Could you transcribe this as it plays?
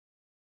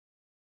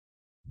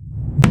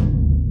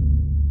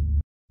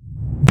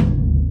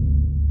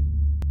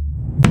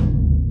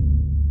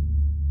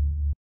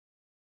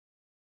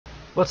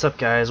What's up,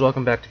 guys?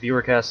 Welcome back to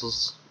Viewer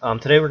Castles.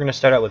 Today we're going to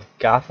start out with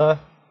Gatha,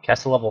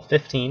 castle level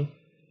 15.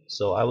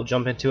 So I will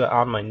jump into it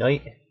on my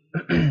knight,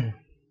 and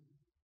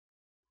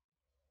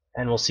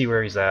we'll see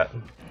where he's at.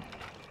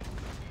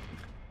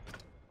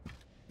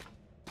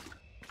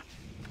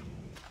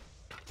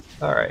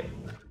 Alright.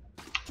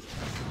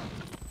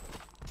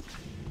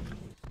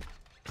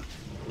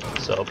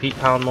 So Pete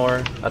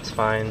Poundmore, that's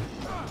fine.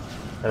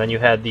 And then you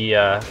had the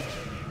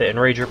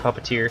Enrager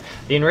Puppeteer.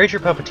 The Enrager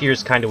Puppeteer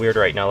is kind of weird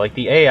right now. Like,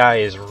 the AI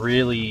is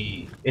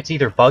really... it's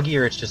either buggy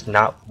or it's just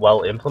not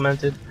well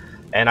implemented.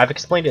 And I've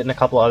explained it in a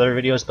couple other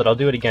videos, but I'll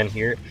do it again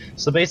here.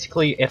 So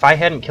basically, if I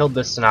hadn't killed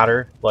this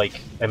Sonater,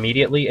 like,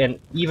 immediately, and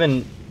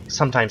even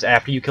sometimes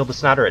after you kill the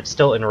Sonater, it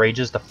still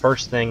enrages the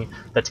first thing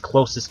that's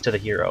closest to the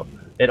hero.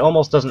 It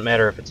almost doesn't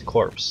matter if it's a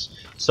corpse.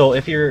 So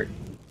if your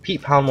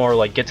Pete Poundmore,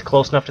 like, gets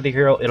close enough to the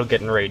hero, it'll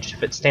get enraged.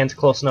 If it stands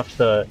close enough to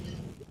the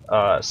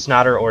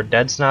Snotter or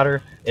dead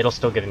Snotter, it'll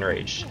still get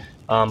enraged.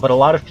 But a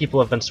lot of people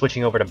have been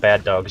switching over to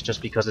Bad Dogs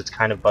just because it's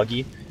kind of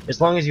buggy.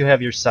 As long as you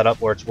have your setup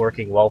where it's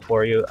working well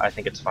for you, I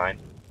think it's fine.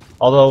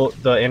 Although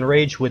the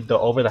Enrage with the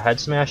over the head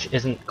smash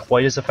isn't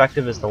quite as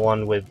effective as the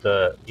one with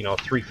the, you know,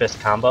 3-fist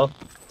combo,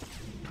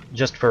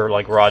 just for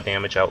like raw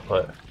damage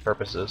output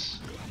purposes.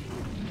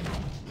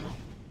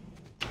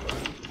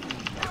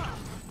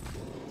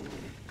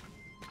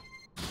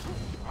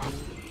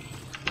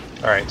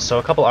 Alright, so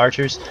a couple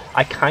archers.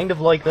 I kind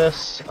of like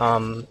this.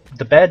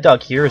 The Bad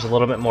Dog here is a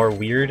little bit more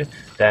weird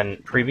than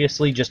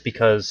previously, just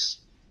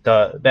because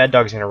the Bad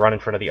Dog's going to run in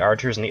front of the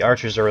archers, and the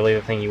archers are really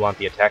the thing you want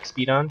the attack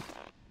speed on.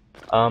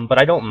 But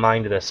I don't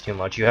mind this too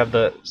much. You have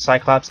the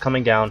Cyclops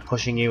coming down,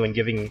 pushing you, and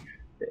giving...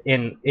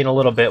 In a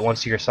little bit,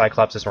 once your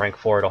Cyclops is rank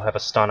 4, it'll have a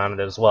stun on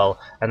it as well,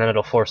 and then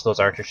it'll force those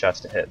archer shots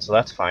to hit, so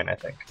that's fine, I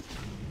think.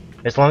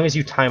 As long as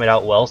you time it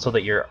out well so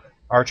that your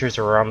archers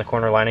are around the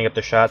corner lining up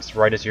their shots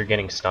right as you're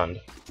getting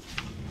stunned.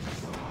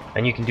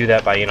 And you can do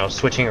that by, you know,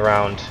 switching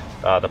around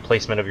the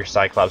placement of your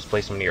Cyclops,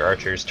 placement of your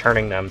archers,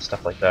 turning them,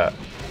 stuff like that.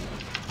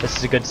 This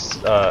is a good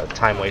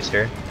time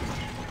waster.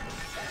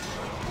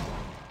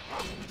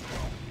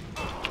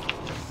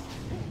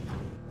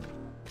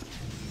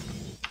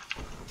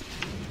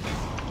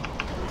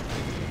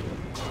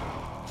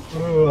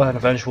 Ooh, and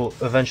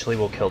eventually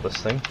we'll kill this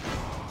thing.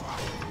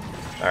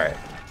 Alright.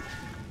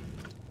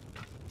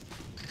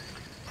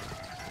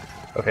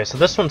 Okay, so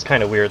this one's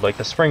kind of weird. Like,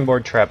 the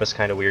springboard trap is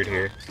kind of weird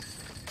here.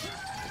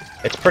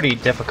 It's pretty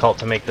difficult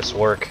to make this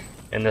work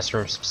in this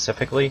room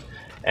specifically,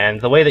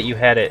 and the way that you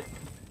had it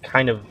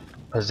kind of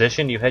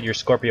positioned, you had your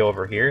Scorpio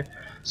over here,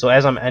 so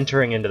as I'm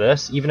entering into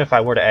this, even if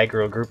I were to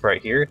aggro a group right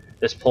here,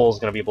 this pole is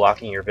going to be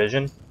blocking your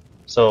vision,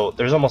 so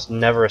there's almost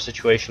never a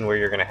situation where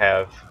you're going to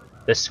have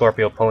this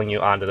Scorpio pulling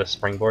you onto the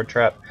springboard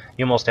trap.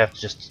 You almost have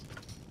to just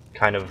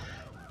kind of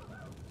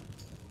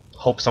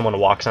hope someone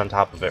walks on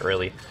top of it,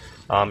 really.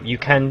 You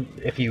can,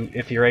 if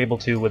you're able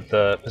to, with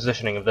the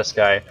positioning of this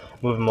guy,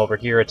 move him over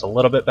here. It's a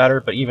little bit better,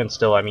 but even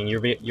still, I mean,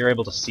 you're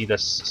able to see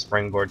this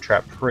springboard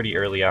trap pretty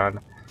early on.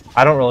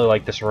 I don't really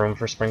like this room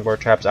for springboard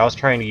traps. I was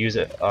trying to use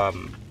it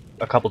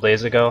a couple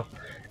days ago,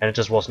 and it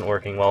just wasn't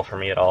working well for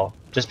me at all,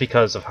 just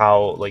because of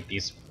how like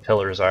these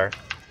pillars are.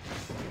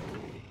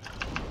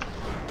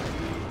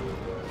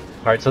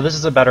 All right, so this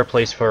is a better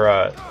place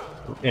for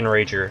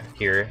Enrager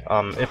here.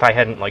 If I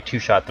hadn't like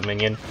two-shot the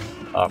minion.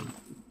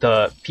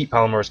 The Pete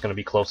Poundmore is going to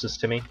be closest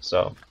to me,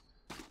 so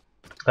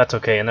that's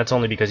okay, and that's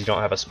only because you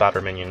don't have a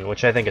spotter minion,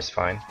 which I think is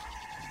fine.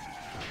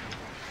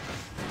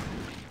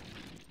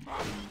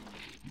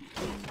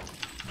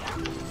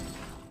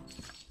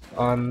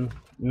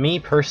 Me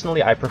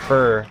personally, I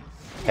prefer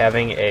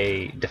having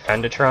a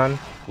Defendatron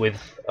with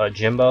a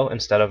Jimbo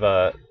instead of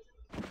a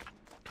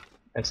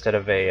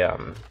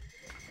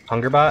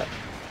Hungerbot.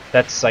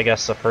 That's, I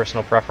guess, a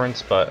personal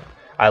preference, but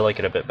I like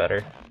it a bit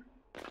better.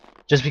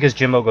 Just because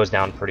Jimbo goes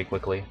down pretty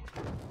quickly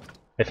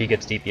if he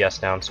gets DPS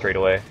down straight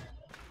away.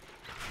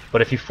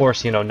 But if you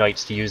force, you know,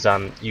 knights to use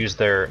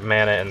their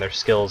mana and their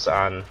skills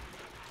on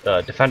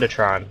the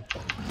Defendatron,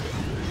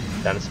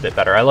 then it's a bit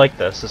better. I like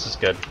this. This is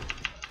good.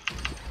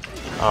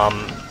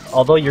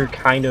 Although you're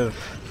kind of...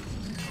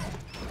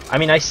 I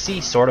mean, I see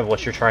sort of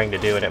what you're trying to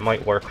do, and it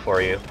might work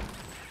for you.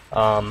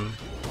 I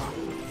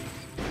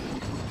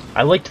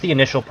liked the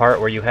initial part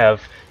where you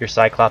have your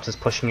Cyclops is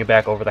pushing you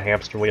back over the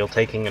hamster wheel,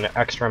 taking an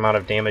extra amount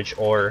of damage,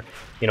 or,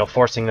 you know,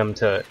 forcing them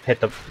to hit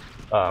the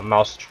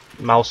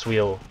mouse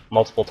wheel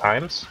multiple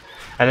times.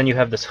 And then you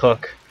have this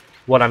hook.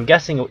 What I'm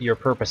guessing your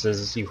purpose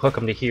is you hook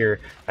them to here,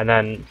 and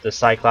then the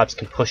Cyclops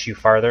can push you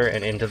farther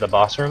and into the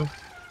boss room.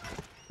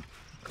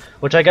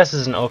 Which I guess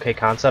is an okay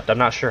concept. I'm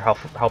not sure how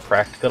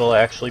practical it'll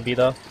actually be,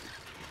 though.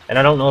 And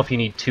I don't know if you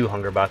need 2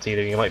 Hungerbots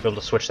either. You might be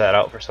able to switch that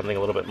out for something a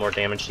little bit more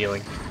damage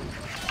dealing.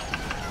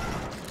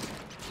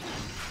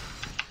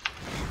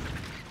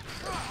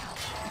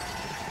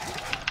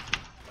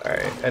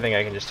 Alright, I think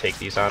I can just take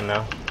these on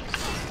now.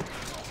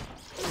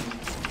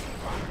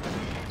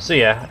 So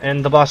yeah,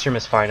 and the boss room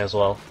is fine as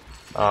well.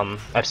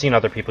 I've seen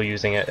other people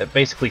using it.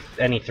 Basically,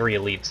 any 3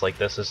 elites like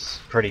this is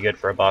pretty good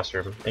for a boss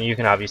room. And you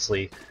can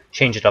obviously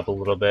change it up a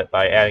little bit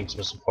by adding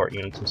some support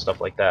units and stuff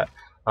like that.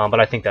 But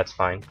I think that's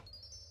fine.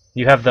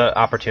 You have the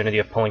opportunity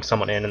of pulling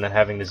someone in and then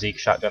having the Zeke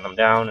shotgun them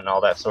down and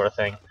all that sort of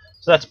thing.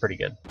 So that's pretty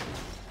good.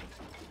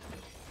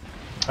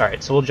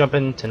 Alright, so we'll jump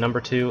into number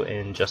 2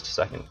 in just a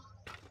second.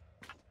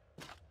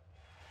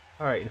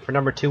 Alright, for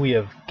number 2 we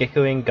have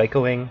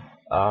gikko-ing,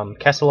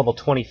 castle level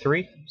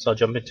 23, so I'll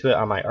jump into it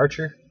on my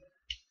archer.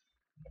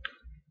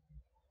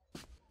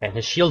 And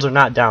his shields are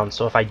not down,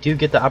 so if I do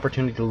get the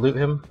opportunity to loot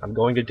him, I'm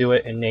going to do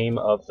it in name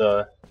of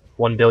the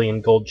 1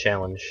 billion gold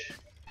challenge.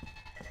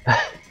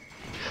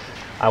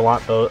 I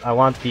want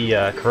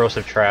the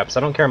corrosive traps.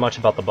 I don't care much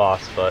about the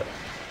boss, but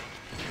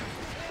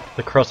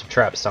the corrosive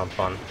traps sound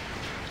fun.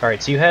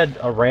 Alright, so you had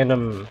a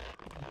random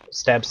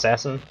stab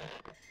assassin.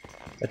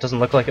 It doesn't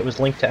look like it was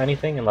linked to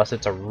anything, unless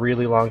it's a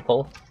really long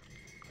pull.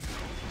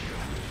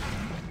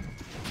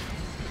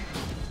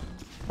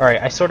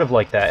 Alright, I sort of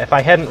like that. If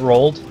I hadn't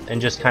rolled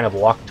and just kind of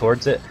walked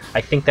towards it,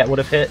 I think that would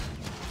have hit.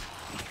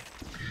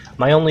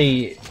 My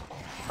only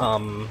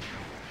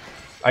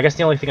I guess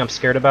the only thing I'm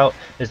scared about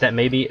is that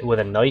maybe with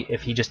a knight,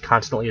 if he just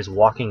constantly is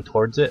walking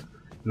towards it,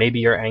 maybe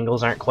your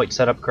angles aren't quite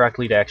set up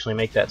correctly to actually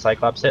make that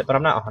Cyclops hit, but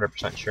I'm not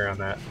 100% sure on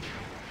that.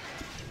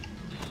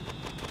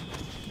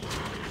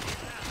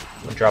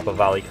 I'm gonna drop a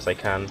volley because I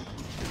can.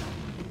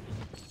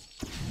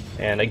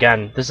 And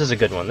again, this is a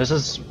good one. This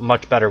is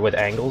much better with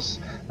angles.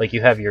 Like,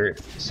 you have your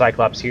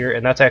Cyclops here,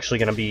 and that's actually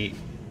going to be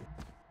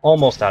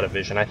almost out of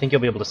vision. I think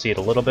you'll be able to see it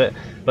a little bit,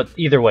 but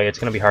either way, it's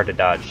going to be hard to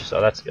dodge, so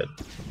that's good.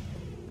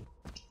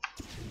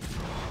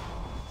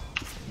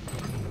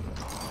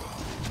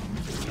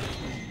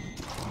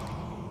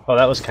 Oh,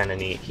 that was kind of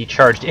neat. He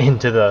charged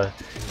into the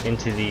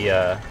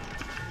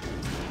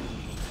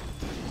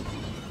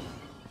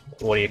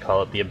what do you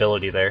call it? The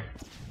ability there.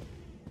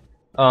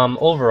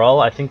 Overall,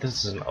 I think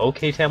this is an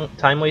okay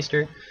time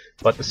waster,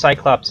 but the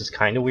Cyclops is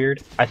kind of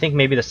weird. I think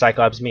maybe the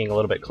Cyclops being a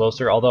little bit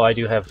closer, although I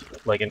do have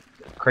like a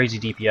crazy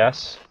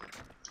DPS.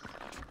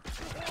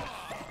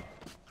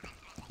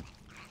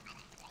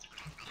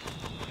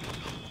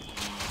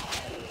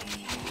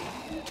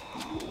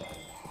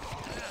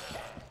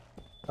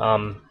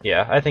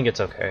 Yeah, I think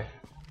it's okay.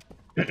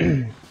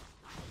 And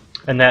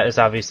that is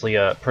obviously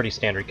a pretty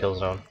standard kill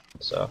zone,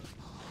 so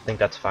I think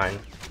that's fine.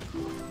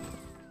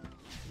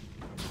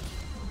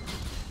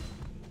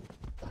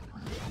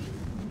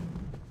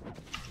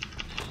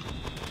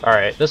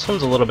 Alright, this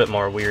one's a little bit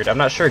more weird. I'm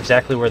not sure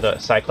exactly where the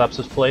Cyclops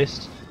was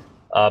placed,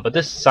 but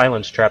this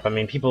silence trap, I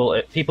mean,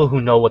 people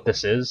who know what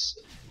this is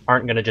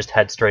aren't going to just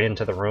head straight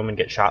into the room and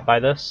get shot by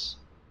this.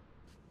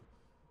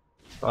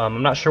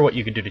 I'm not sure what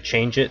you could do to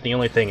change it. The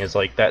only thing is,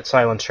 like, that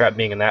silence trap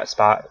being in that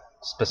spot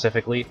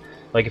specifically,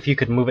 like, if you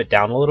could move it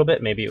down a little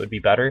bit, maybe it would be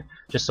better,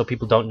 just so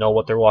people don't know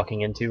what they're walking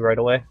into right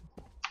away.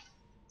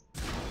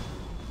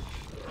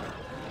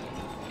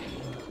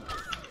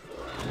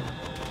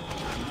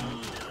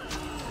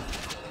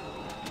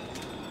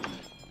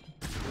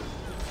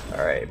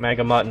 Alright,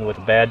 Mega Mutton with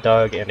a Bad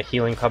Dog and a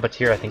Healing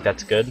Puppeteer, I think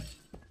that's good.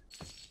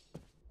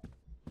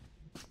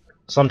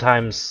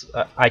 Sometimes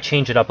I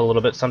change it up a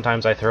little bit.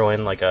 Sometimes I throw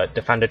in like a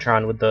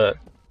Defendatron with the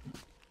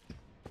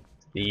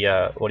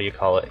what do you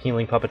call it?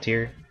 Healing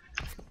Puppeteer.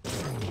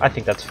 I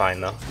think that's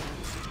fine though.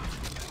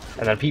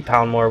 And then Pete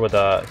Poundmore with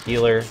a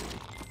healer.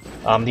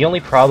 The only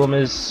problem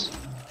is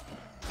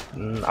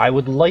I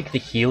would like the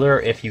healer,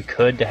 if you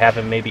could, to have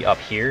him maybe up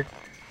here,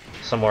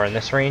 somewhere in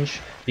this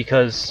range,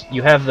 because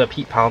you have the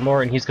Pete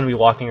Poundmore and he's going to be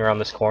walking around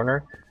this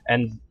corner,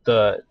 and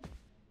the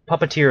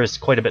Puppeteer is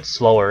quite a bit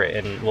slower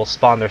and will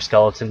spawn their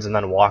skeletons and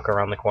then walk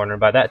around the corner.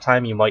 By that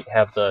time you might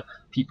have the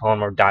Pete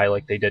Poundmore die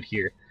like they did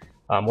here.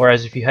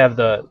 Whereas if you have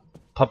the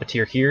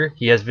Puppeteer here,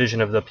 he has vision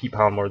of the Pete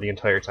Poundmore the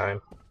entire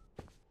time.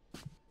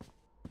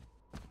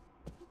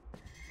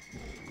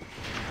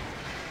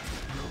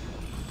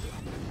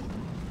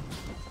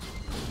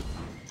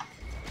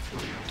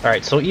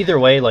 Alright, so either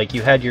way, like,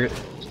 you had your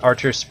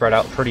archers spread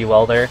out pretty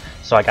well there,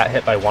 so I got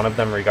hit by one of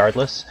them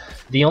regardless.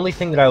 The only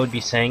thing that I would be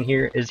saying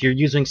here is you're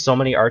using so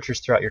many archers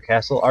throughout your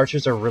castle.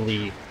 Archers are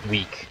really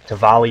weak to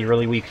volley,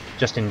 really weak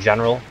just in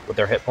general with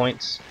their hit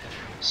points.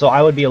 So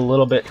I would be a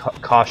little bit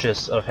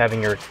cautious of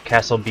having your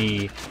castle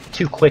be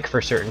too quick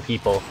for certain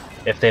people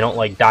if they don't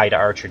like die to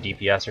archer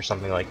DPS or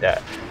something like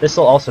that. This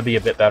will also be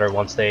a bit better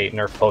once they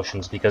nerf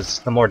potions, because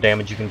the more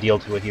damage you can deal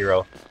to a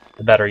hero,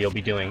 the better you'll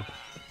be doing.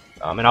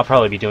 And I'll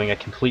probably be doing a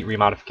complete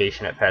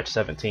remodification at patch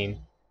 17.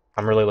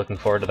 I'm really looking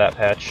forward to that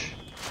patch.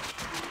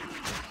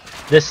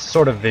 This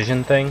sort of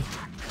vision thing,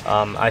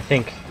 I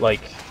think,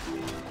 like,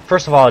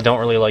 first of all, I don't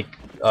really like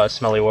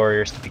Smelly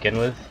Warriors to begin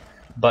with,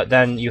 but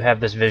then you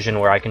have this vision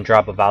where I can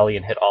drop a volley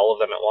and hit all of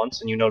them at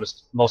once, and you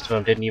notice most of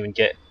them didn't even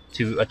get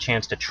to a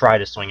chance to try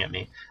to swing at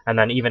me, and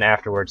then even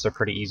afterwards they're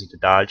pretty easy to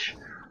dodge.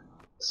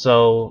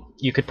 So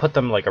you could put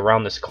them like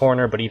around this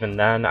corner, but even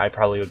then I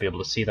probably would be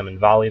able to see them and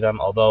volley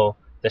them, although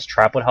this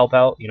trap would help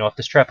out. You know, if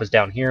this trap was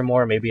down here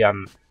more, maybe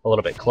I'm a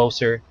little bit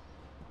closer.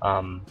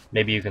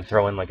 Maybe you can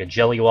throw in like a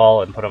jelly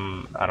wall and put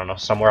them, I don't know,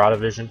 somewhere out of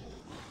vision.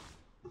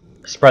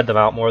 spread them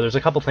out more. There's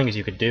a couple things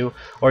you could do,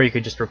 or you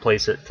could just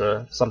replace it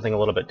to something a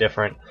little bit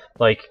different.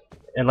 Like,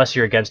 unless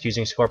you're against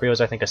using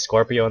Scorpios, I think a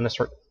Scorpio in this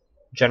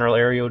general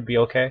area would be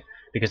okay,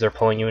 because they're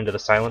pulling you into the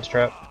silence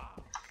trap.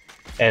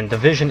 And the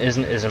vision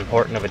isn't as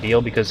important of a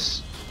deal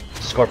because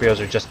Scorpios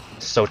are just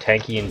so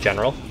tanky in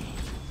general.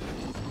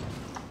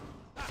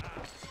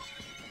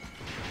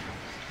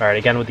 Alright,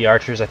 again with the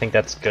archers, I think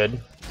that's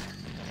good.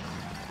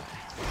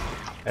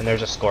 And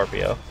there's a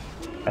Scorpio.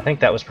 I think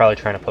that was probably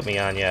trying to put me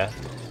on, yeah,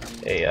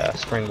 a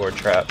springboard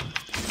trap.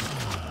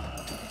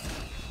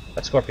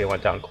 That Scorpio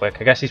went down quick.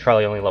 I guess he's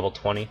probably only level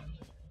 20.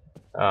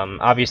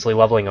 Obviously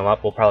leveling him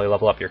up will probably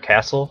level up your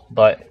castle,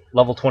 but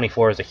level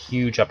 24 is a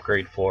huge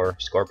upgrade for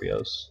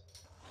Scorpios.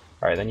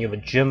 Alright, then you have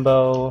a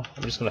Jimbo.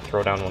 I'm just going to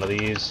throw down one of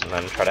these and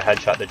then try to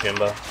headshot the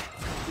Jimbo.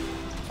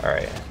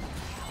 Alright.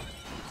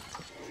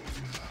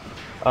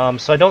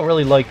 So I don't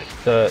really like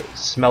the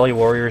Smelly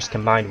Warriors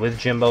combined with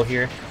Jimbo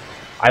here.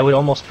 I would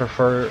almost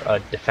prefer a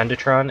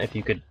Defendatron if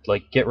you could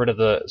like get rid of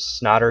the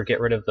Snotter, get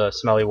rid of the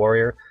Smelly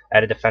Warrior,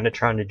 add a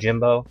Defendatron to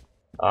Jimbo.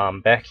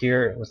 Back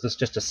here, was this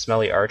just a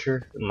Smelly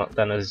Archer?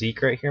 Then a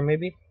Zeke right here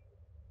maybe?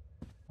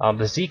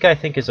 The Zeke I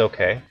think is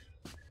okay.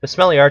 The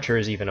Smelly Archer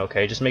is even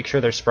okay, just make sure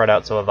they're spread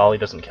out so a volley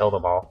doesn't kill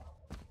them all.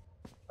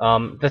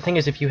 The thing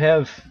is, if you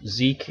have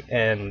Zeke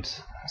and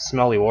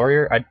Smelly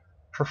Warrior, I'd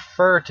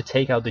prefer to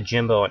take out the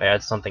Jimbo and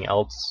add something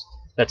else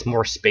that's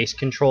more space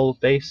control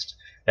based,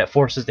 that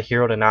forces the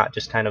hero to not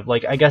just kind of,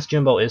 like, I guess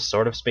Jimbo is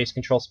sort of space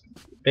control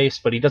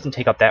based, but he doesn't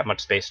take up that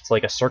much space. It's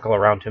like a circle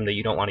around him that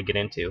you don't want to get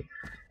into.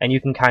 And you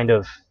can kind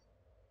of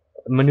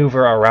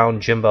maneuver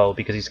around Jimbo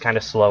because he's kind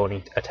of slow and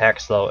he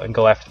attacks slow and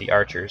go after the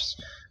archers.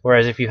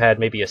 Whereas if you had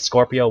maybe a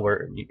Scorpio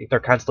where they're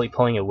constantly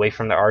pulling away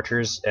from the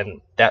archers,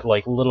 and that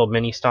like little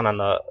mini stun on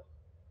the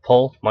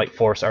pull might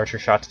force archer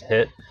shots to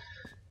hit.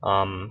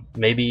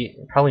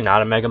 Probably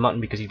not a Mega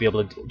Mutton because you'd be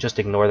able to just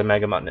ignore the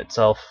Mega Mutton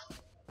itself.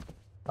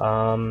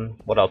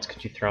 What else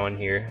could you throw in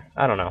here?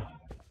 I don't know.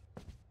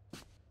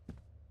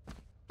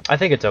 I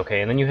think it's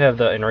okay. And then you have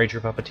the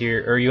Enrager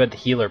Puppeteer, or you had the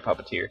Healer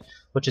Puppeteer,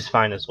 which is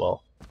fine as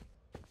well.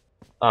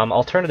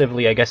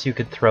 Alternatively, I guess you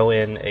could throw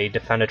in a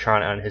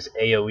Defendatron on his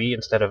AoE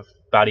instead of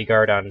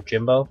Bodyguard on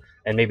Jimbo,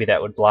 and maybe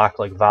that would block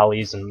like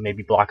volleys and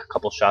maybe block a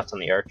couple shots on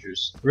the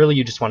archers. Really,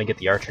 you just want to get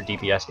the archer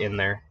DPS in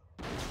there.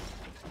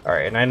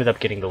 Alright, and I ended up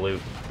getting the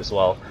loot as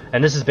well.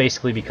 And this is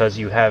basically because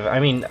you have,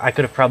 I mean, I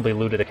could have probably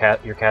looted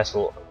your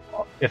castle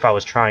if I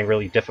was trying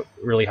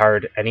really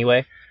hard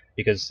anyway,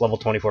 because level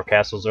 24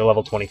 castles are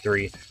level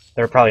 23.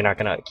 They're probably not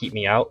going to keep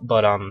me out,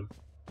 but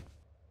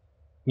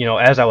you know,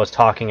 as I was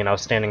talking and I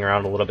was standing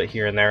around a little bit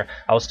here and there,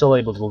 I was still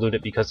able to loot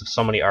it because of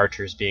so many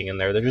archers being in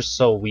there. They're just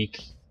so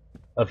weak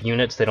of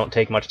units, they don't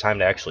take much time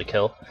to actually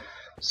kill.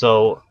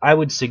 So I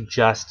would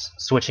suggest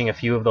switching a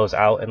few of those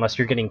out unless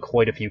you're getting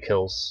quite a few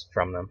kills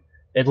from them.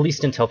 At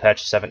least until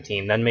patch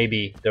 17, then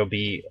maybe there'll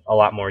be a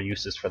lot more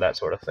uses for that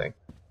sort of thing.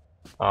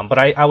 But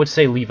I would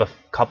say leave a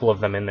couple of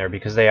them in there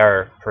because they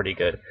are pretty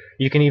good.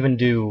 You can even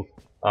do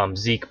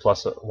Zeke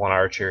plus one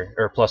Archer,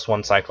 or plus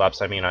one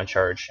Cyclops, I mean, on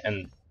charge,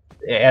 and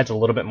it adds a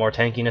little bit more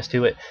tankiness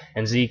to it,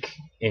 and Zeke,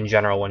 in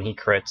general, when he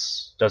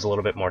crits, does a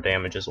little bit more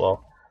damage as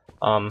well.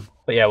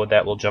 But yeah, with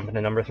that, we'll jump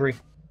into number 3.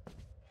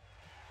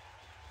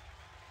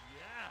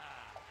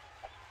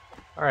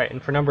 Alright,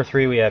 and for number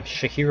 3, we have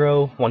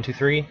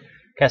Shihiro123,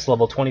 cast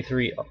level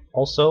 23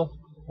 also,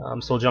 so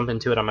we'll jump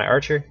into it on my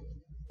Archer.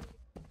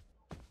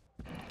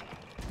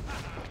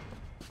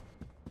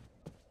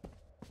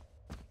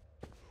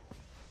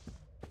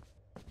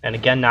 And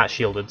again, not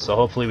shielded, so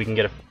hopefully we can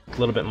get a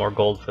little bit more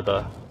gold for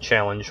the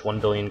challenge, 1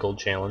 billion gold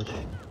challenge.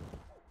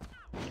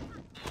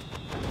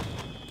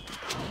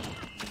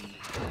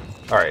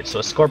 Alright, so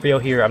a Scorpio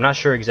here. I'm not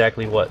sure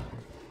exactly what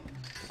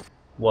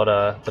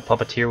the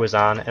Puppeteer was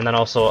on, and then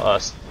also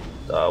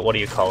a what do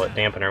you call it,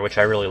 Dampener, which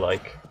I really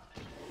like.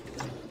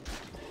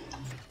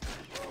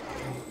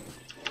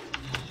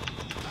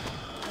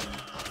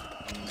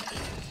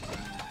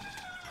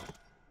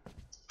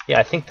 Yeah,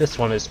 I think this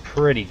one is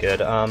pretty good.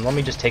 Let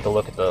me just take a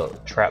look at the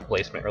trap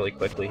placement really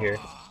quickly here.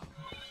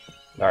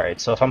 Alright,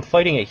 so if I'm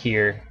fighting it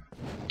here,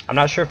 I'm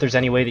not sure if there's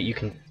any way that you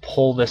can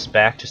pull this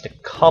back just a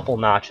couple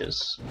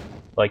notches.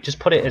 Like, just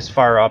put it as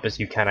far up as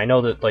you can. I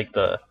know that, like,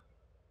 the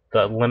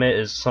limit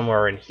is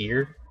somewhere in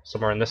here,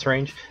 somewhere in this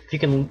range. If you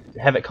can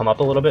have it come up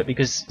a little bit,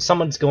 because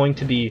someone's going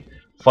to be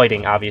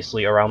fighting,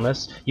 obviously, around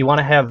this. You want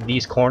to have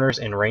these corners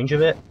in range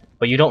of it,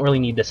 but you don't really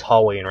need this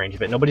hallway in range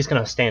of it. Nobody's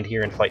going to stand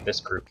here and fight this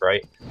group,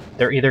 right?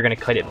 They're either going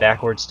to cut it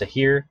backwards to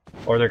here,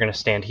 or they're going to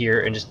stand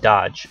here and just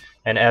dodge.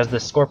 And as the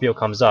Scorpio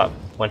comes up,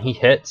 when he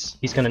hits,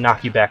 he's going to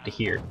knock you back to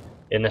here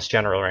in this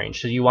general range.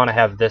 So you want to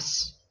have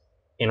this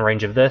in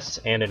range of this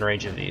and in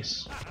range of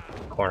these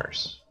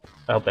corners.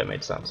 I hope that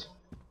made sense.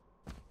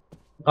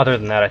 Other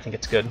than that, I think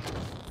it's good.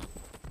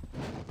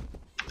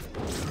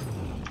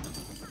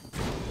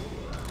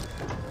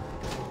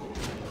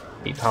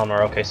 8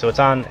 Palmer, okay, so it's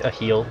on a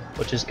heal,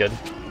 which is good.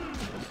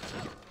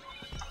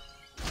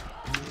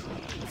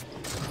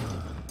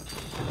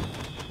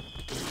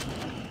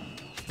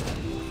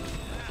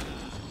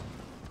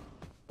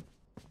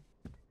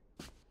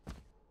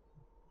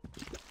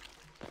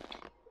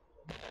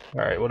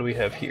 Alright, what do we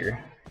have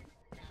here?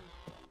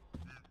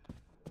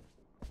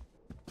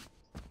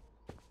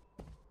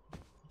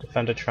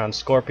 Defendatron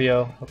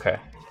Scorpio. Okay.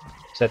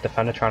 Is that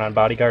Defendatron on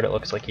Bodyguard? It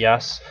looks like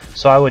yes.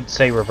 So I would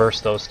say reverse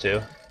those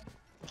two.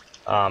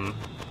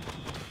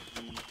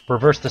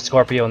 Reverse the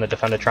Scorpio and the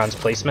Defendatron's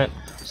placement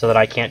so that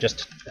I can't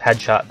just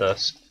headshot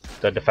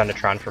the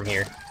Defendatron from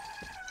here.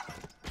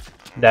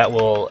 That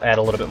will add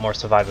a little bit more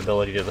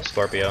survivability to the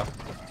Scorpio.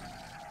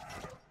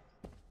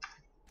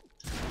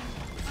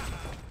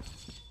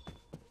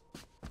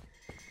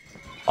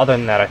 Other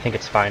than that, I think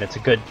it's fine.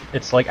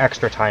 It's like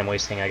extra time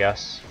wasting, I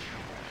guess.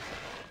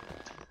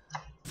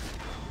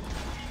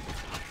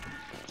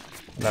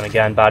 And then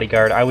again,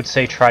 Bodyguard, I would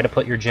say try to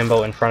put your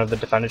Jimbo in front of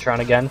the Defendatron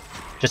again,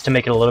 just to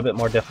make it a little bit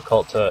more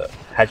difficult to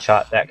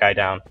headshot that guy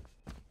down.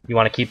 You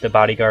want to keep the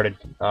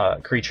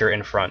bodyguarded creature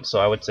in front, so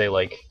I would say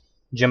like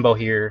Jimbo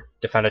here,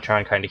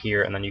 Defendatron kind of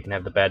here, and then you can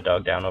have the bad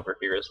dog down over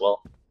here as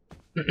well.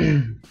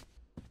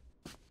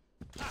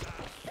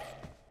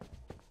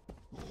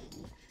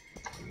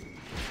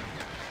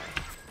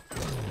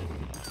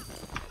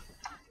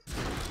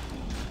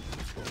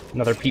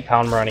 Another Pete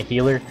Poundmore on a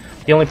healer.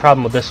 The only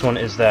problem with this one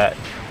is that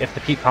if the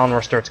Pete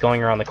Poundmore starts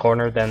going around the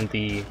corner, then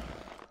the...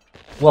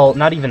 Well,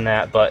 not even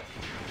that, but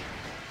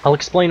I'll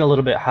explain a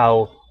little bit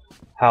how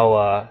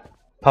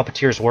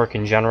puppeteers work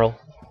in general.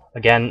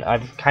 Again,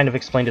 I've kind of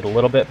explained it a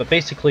little bit, but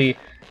basically,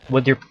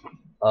 with your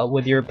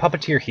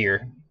puppeteer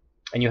here,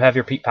 and you have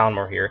your Pete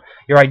Poundmore here,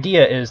 your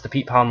idea is the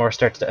Pete Poundmore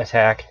starts to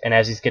attack, and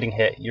as he's getting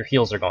hit, your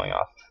heals are going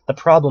off. The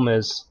problem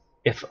is,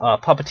 if a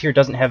puppeteer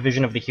doesn't have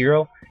vision of the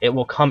hero, it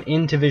will come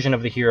into vision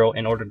of the hero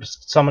in order to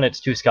summon its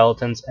two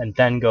skeletons and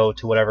then go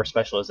to whatever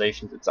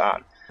specializations it's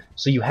on.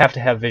 So you have to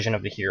have vision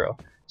of the hero.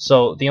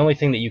 So the only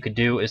thing that you could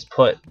do is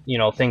put, you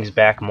know, things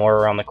back more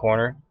around the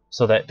corner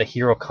so that the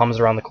hero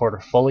comes around the corner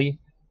fully,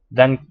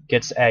 then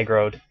gets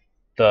aggroed.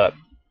 The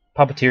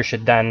puppeteer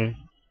should then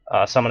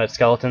summon its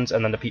skeletons,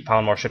 and then the Pete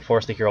Poundmore should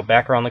force the hero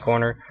back around the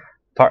corner.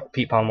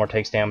 Pete Poundmore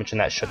takes damage,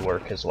 and that should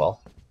work as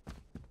well.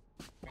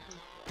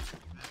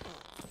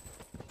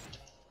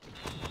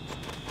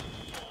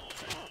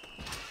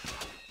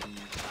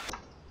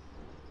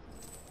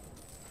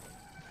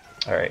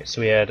 Alright, so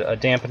we had a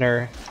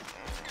dampener,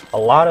 a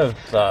lot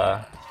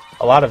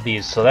of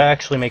these, so that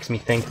actually makes me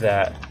think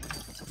that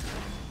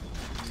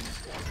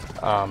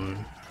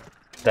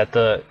that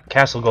the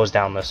castle goes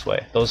down this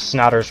way. Those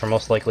snotters were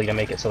most likely to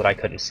make it so that I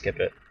couldn't skip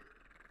it.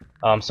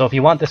 So if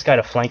you want this guy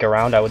to flank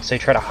around, I would say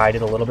try to hide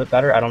it a little bit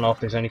better. I don't know if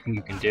there's anything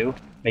you can do.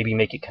 Maybe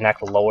make it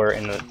connect lower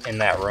in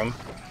that room.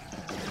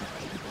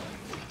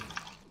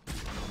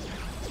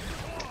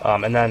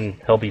 And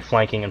then he'll be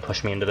flanking and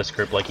push me into this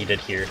group like he did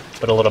here,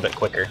 but a little bit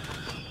quicker.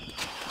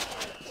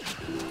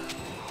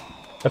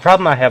 The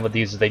problem I have with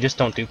these is they just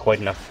don't do quite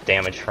enough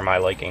damage for my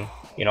liking.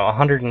 You know,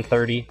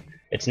 130,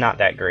 it's not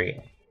that great.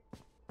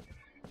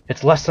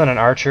 It's less than an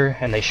archer,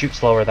 and they shoot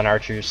slower than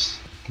archers.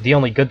 The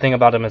only good thing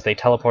about them is they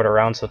teleport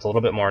around, so it's a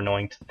little bit more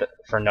annoying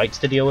for knights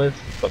to deal with,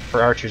 but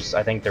for archers,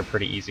 I think they're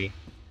pretty easy.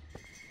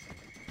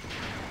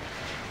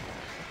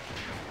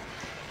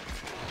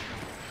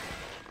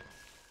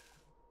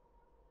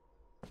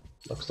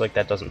 Looks like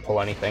that doesn't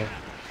pull anything.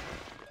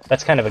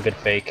 That's kind of a good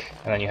fake,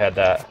 and then you had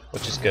that,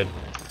 which is good.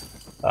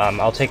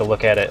 I'll take a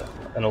look at it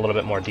in a little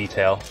bit more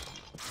detail.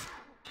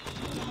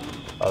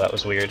 Oh, that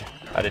was weird.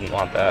 I didn't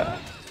want that.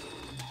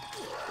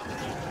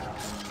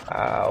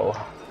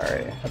 Ow.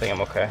 Alright, I think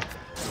I'm okay.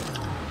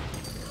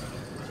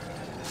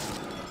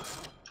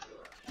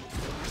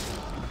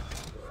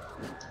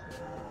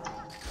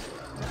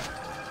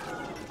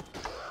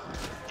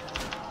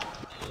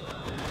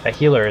 That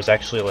healer is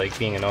actually like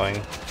being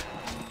annoying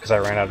because I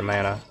ran out of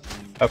mana.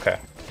 Okay,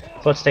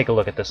 so let's take a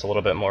look at this a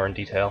little bit more in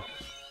detail.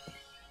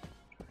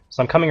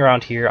 So I'm coming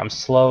around here, I'm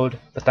slowed,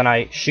 but then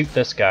I shoot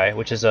this guy,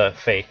 which is a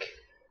fake,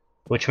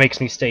 which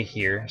makes me stay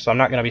here. So I'm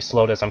not going to be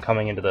slowed as I'm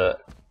coming into the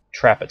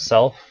trap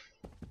itself.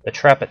 The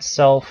trap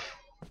itself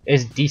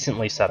is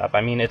decently set up. I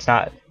mean, it's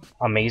not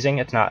amazing,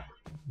 it's not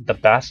the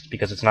best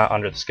because it's not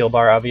under the skill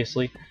bar,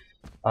 obviously.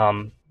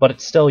 But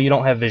it's still, you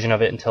don't have vision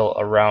of it until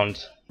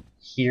around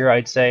here,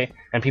 I'd say,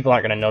 and people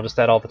aren't going to notice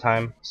that all the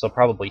time, so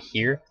probably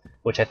here,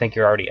 which I think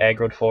you're already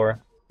aggroed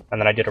for. And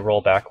then I did a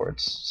roll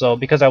backwards. So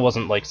because I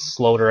wasn't like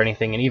slowed or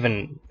anything, and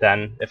even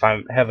then, if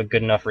I have a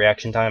good enough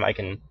reaction time, I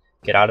can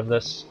get out of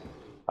this.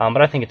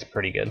 But I think it's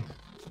pretty good.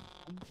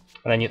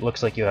 And then it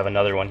looks like you have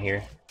another one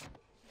here.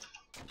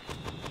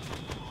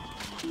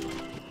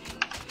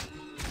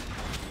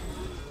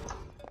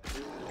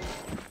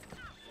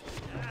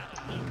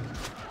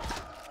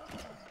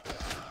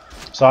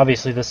 So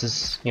obviously this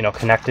is, you know,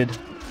 connected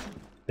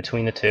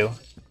between the two,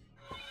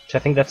 which I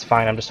think that's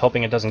fine. I'm just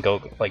hoping it doesn't go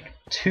like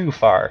too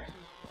far.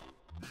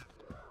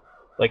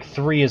 Like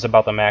 3 is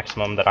about the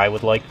maximum that I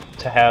would like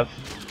to have,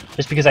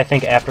 just because I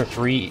think after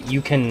 3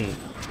 you can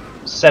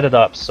set it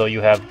up so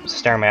you have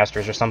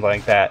Stairmasters or something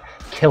like that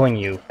killing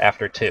you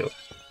after 2.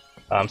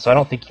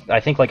 So I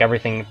think like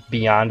everything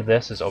beyond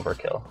this is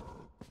overkill.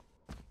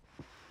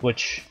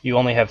 which you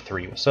only have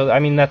 3. So, I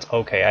mean, that's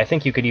okay. I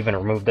think you could even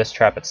remove this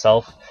trap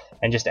itself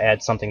and just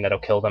add something that'll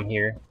kill them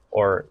here,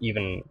 or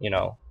even, you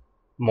know,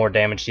 more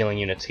damage dealing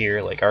units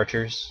here, like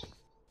archers.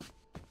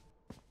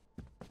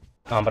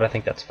 But I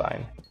think that's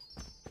fine.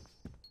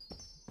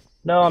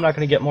 No, I'm not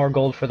going to get more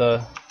gold for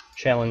the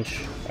challenge.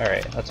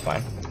 Alright, that's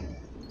fine.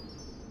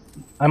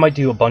 I might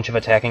do a bunch of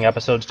attacking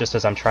episodes just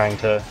as I'm trying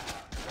to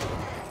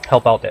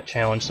help out that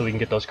challenge so we can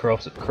get those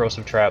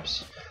corrosive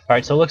traps.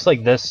 Alright, so it looks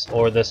like this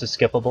or this is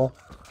skippable.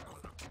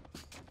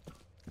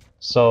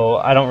 So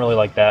I don't really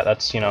like that.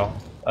 That's, you know,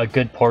 a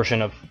good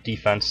portion of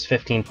defense,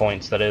 15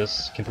 points, that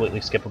is completely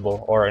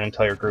skippable, or an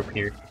entire group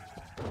here.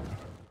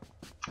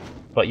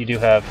 But you do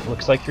have,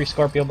 looks like 3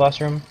 Scorpio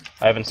boss room.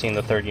 I haven't seen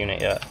the 3rd unit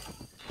yet.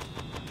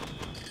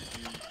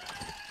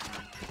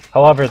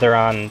 However, they're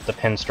on the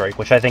Pinstrike,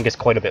 which I think is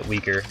quite a bit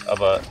weaker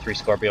of a 3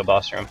 Scorpio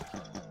boss room.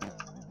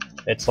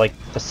 It's like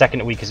the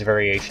 2nd weakest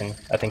variation.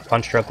 I think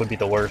Punch Drunk would be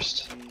the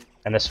worst,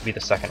 and this would be the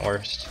 2nd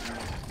worst.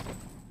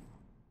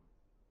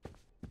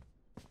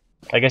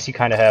 I guess you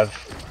kind of have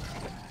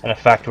an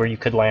effect where you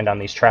could land on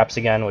these traps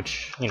again,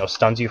 which, you know,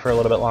 stuns you for a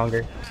little bit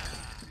longer.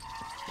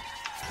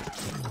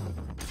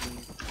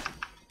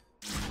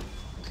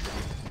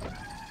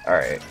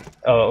 Alright.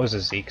 Oh, it was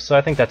a Zeke, so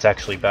I think that's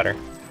actually better.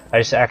 I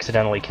just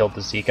accidentally killed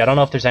the Zeke. I don't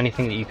know if there's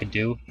anything that you could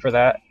do for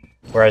that,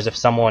 whereas if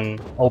someone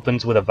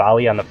opens with a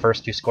volley on the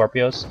first 2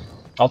 Scorpios,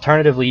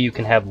 alternatively you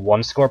can have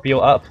 1 Scorpio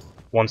up,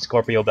 1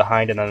 Scorpio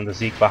behind, and then the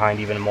Zeke behind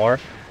even more.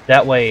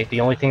 That way,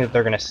 the only thing that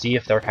they're going to see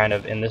if they're kind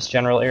of in this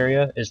general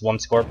area is 1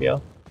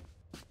 Scorpio.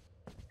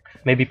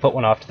 Maybe put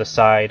one off to the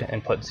side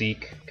and put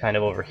Zeke kind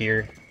of over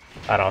here.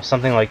 I don't know,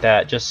 something like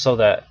that, just so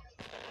that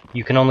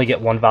you can only get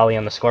 1 volley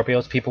on the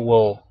Scorpios. People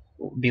will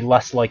be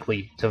less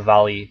likely to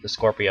volley the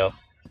Scorpio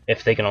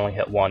if they can only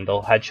hit 1.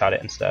 They'll headshot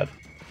it instead.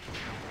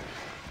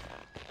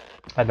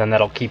 And then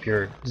that'll keep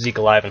your Zeke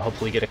alive and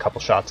hopefully get a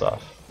couple shots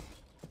off.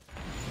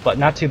 But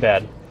not too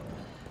bad.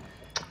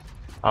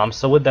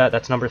 So with that,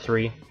 that's number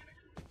 3.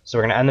 So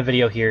we're going to end the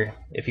video here.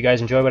 If you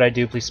guys enjoy what I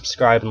do, please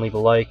subscribe and leave a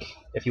like.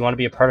 If you want to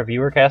be a part of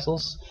Viewer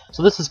Castles,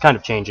 so this is kind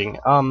of changing.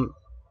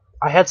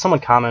 I had someone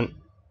comment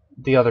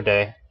the other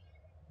day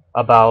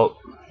about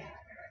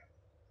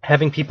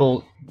having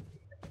people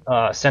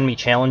send me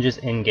challenges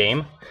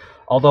in-game.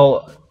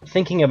 Although,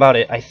 thinking about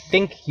it, I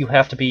think you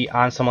have to be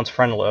on someone's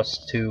friend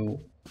list to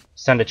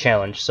send a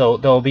challenge. So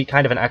there'll be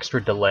kind of an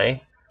extra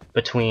delay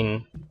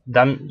between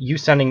you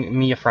sending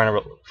me a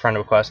friend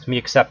request, me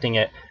accepting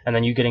it, and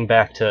then you getting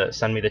back to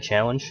send me the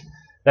challenge.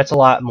 That's a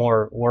lot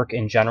more work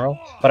in general,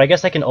 but I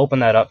guess I can open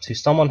that up to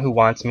someone who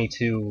wants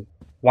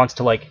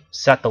to like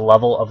set the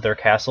level of their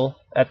castle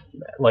at,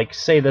 like,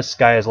 say this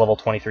guy is level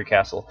 23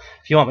 castle.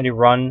 If you want me to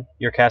run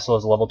your castle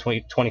as a level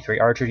 23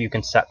 archer, you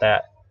can set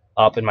that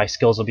up and my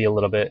skills will be a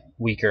little bit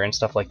weaker and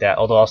stuff like that,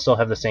 although I'll still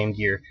have the same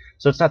gear.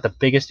 So it's not the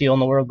biggest deal in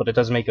the world, but it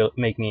does make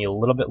me a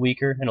little bit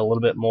weaker and a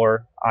little bit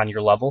more on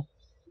your level.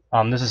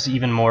 This is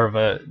even more of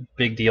a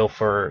big deal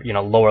for, you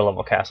know, lower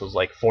level castles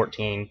like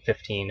 14,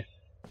 15,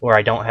 where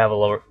I don't have a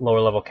lower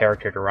level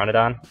character to run it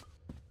on.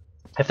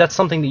 If that's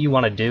something that you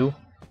want to do,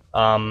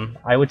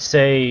 I would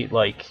say,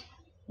 like,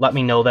 let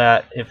me know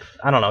that. If,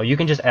 I don't know, you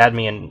can just add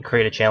me and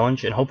create a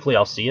challenge and hopefully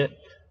I'll see it.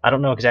 I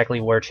don't know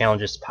exactly where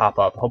challenges pop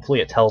up.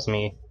 Hopefully it tells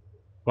me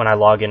when I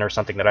log in or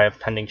something that I have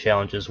pending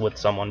challenges with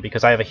someone,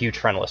 because I have a huge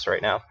friend list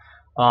right now.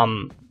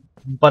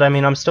 But I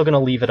mean, I'm still going to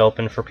leave it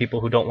open for people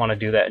who don't want to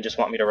do that and just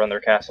want me to run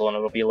their castle, and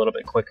it'll be a little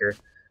bit quicker.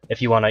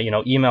 If you want to, you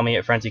know, email me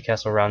at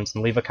frenzycastleruns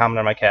and leave a comment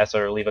on my castle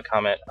or leave a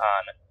comment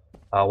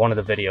on one of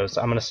the videos.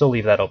 I'm going to still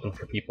leave that open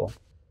for people.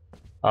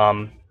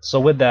 So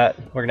with that,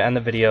 we're going to end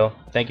the video.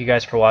 Thank you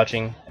guys for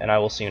watching, and I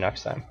will see you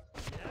next time.